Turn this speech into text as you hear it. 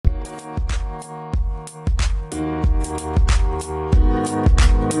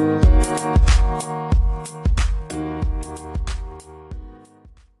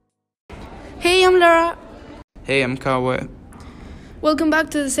Hey, I'm Kawa. Welcome back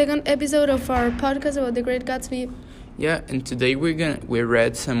to the second episode of our podcast about the Great Gatsby. Yeah, and today we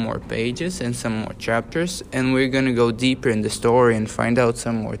read some more pages and some more chapters, and we're gonna go deeper in the story and find out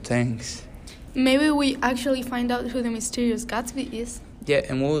some more things. Maybe we actually find out who the mysterious Gatsby is. Yeah,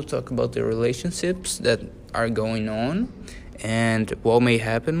 and we'll talk about the relationships that are going on, and what may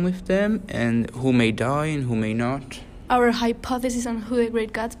happen with them, and who may die and who may not. Our hypothesis on who the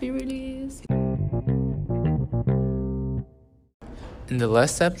Great Gatsby really is. In the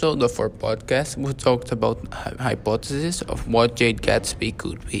last episode of our podcast, we talked about hypothesis of what Great Gatsby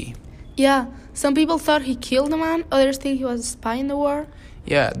could be. Yeah, some people thought he killed the man, others think he was a spy in the war.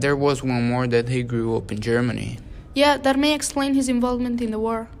 Yeah, there was one more that he grew up in Germany. Yeah, that may explain his involvement in the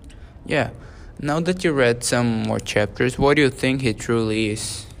war. Yeah, now that you read some more chapters, what do you think he truly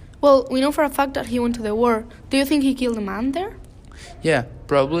is? Well, we know for a fact that he went to the war. Do you think he killed a man there? Yeah,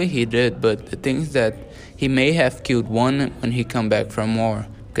 probably he did, but the thing is that he may have killed one when he come back from war.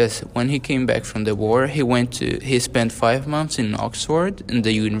 Because when he came back from the war, he spent 5 months in Oxford, in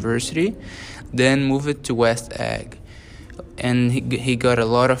the university, then moved to West Egg. And he got a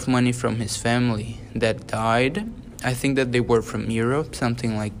lot of money from his family that died. I think that they were from Europe,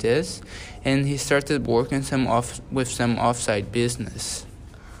 something like this. And he started working with some offside business.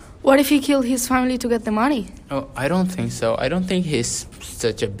 What if he killed his family to get the money? Oh, I don't think so. I don't think he's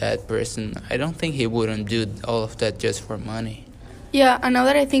such a bad person. I don't think he wouldn't do all of that just for money. Yeah, and now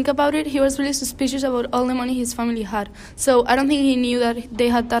that I think about it, he was really suspicious about all the money his family had. So I don't think he knew that they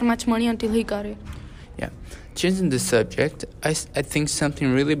had that much money until he got it. Yeah. Changing the subject, I think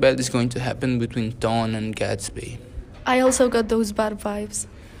something really bad is going to happen between Tom and Gatsby. I also got those bad vibes.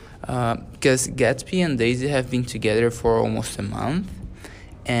 Because Gatsby and Daisy have been together for almost a month.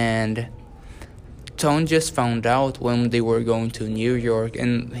 And Tom just found out when they were going to New York,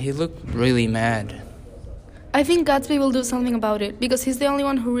 and he looked really mad. I think Gatsby will do something about it, because he's the only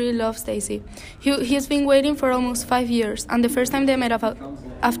one who really loves Daisy. He's been waiting for almost 5 years, and the first time they met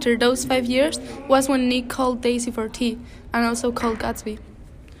after those 5 years was when Nick called Daisy for tea, and also called Gatsby.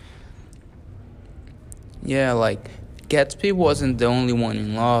 Yeah, Gatsby wasn't the only one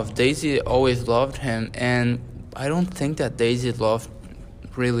in love. Daisy always loved him, and I don't think that Daisy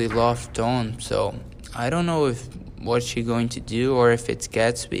really loved Tom, so I don't know what she's going to do, or if it's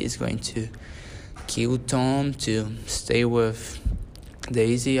Gatsby is going to kill Tom to stay with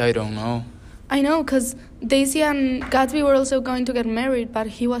Daisy. I don't know. I know, because Daisy and Gatsby were also going to get married, but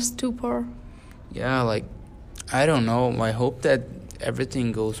he was too poor. Yeah, I don't know. I hope that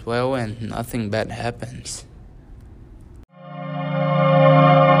everything goes well and nothing bad happens.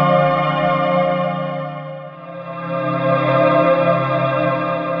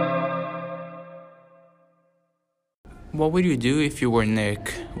 What would you do if you were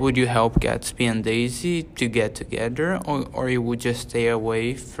Nick? Would you help Gatsby and Daisy to get together, or you would just stay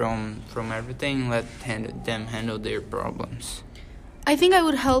away from everything and let them handle their problems? I think I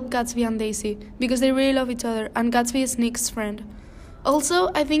would help Gatsby and Daisy, because they really love each other, and Gatsby is Nick's friend. Also,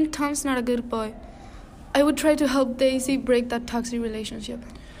 I think Tom's not a good boy. I would try to help Daisy break that toxic relationship.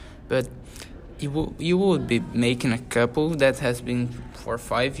 But you would be making a couple that has been for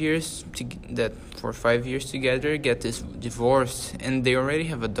 5 years together get this divorce, and they already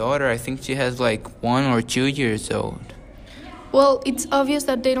have a daughter. I think she has 1 or 2 years old. Well, it's obvious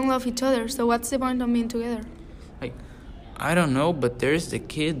that they don't love each other, so what's the point of being together? I don't know, but there's the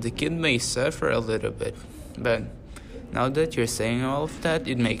kid. The kid may suffer a little bit, but now that you're saying all of that,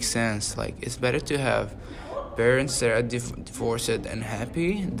 it makes sense. It's better to have parents that are divorced and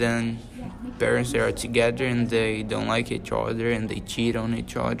happy than parents that are together and they don't like each other and they cheat on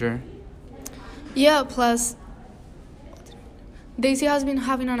each other. Yeah, plus Daisy has been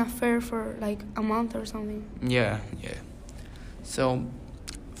having an affair for a month or something. Yeah. So,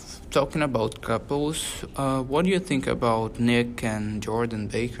 talking about couples, what do you think about Nick and Jordan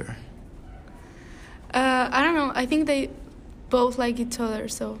Baker? I don't know. I think they both like each other,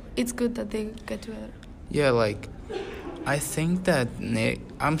 so it's good that they get together. Yeah, I think that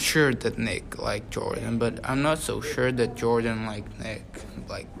I'm sure that Nick liked Jordan, but I'm not so sure that Jordan liked Nick.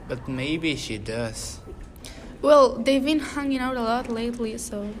 But maybe she does. Well, they've been hanging out a lot lately,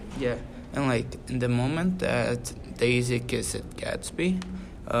 so... Yeah, and in the moment that Daisy kissed Gatsby,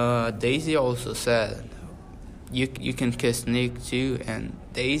 Daisy also said, you can kiss Nick too, and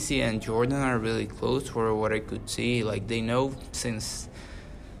Daisy and Jordan are really close for what I could see. They know since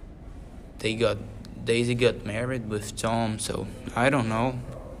Daisy got married with Tom, so I don't know.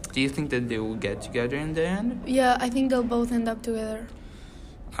 Do you think that they will get together in the end? Yeah, I think they'll both end up together.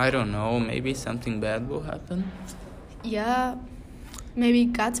 I don't know. Maybe something bad will happen. Yeah, maybe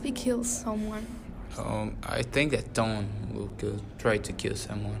Gatsby kills someone. I think that Tom will try to kill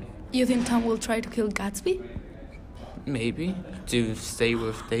someone. You think Tom will try to kill Gatsby? Maybe to stay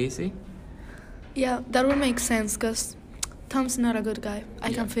with Daisy. Yeah, that would make sense because Tom's not a good guy.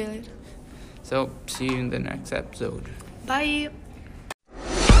 I can feel it. So see you in the next episode. Bye!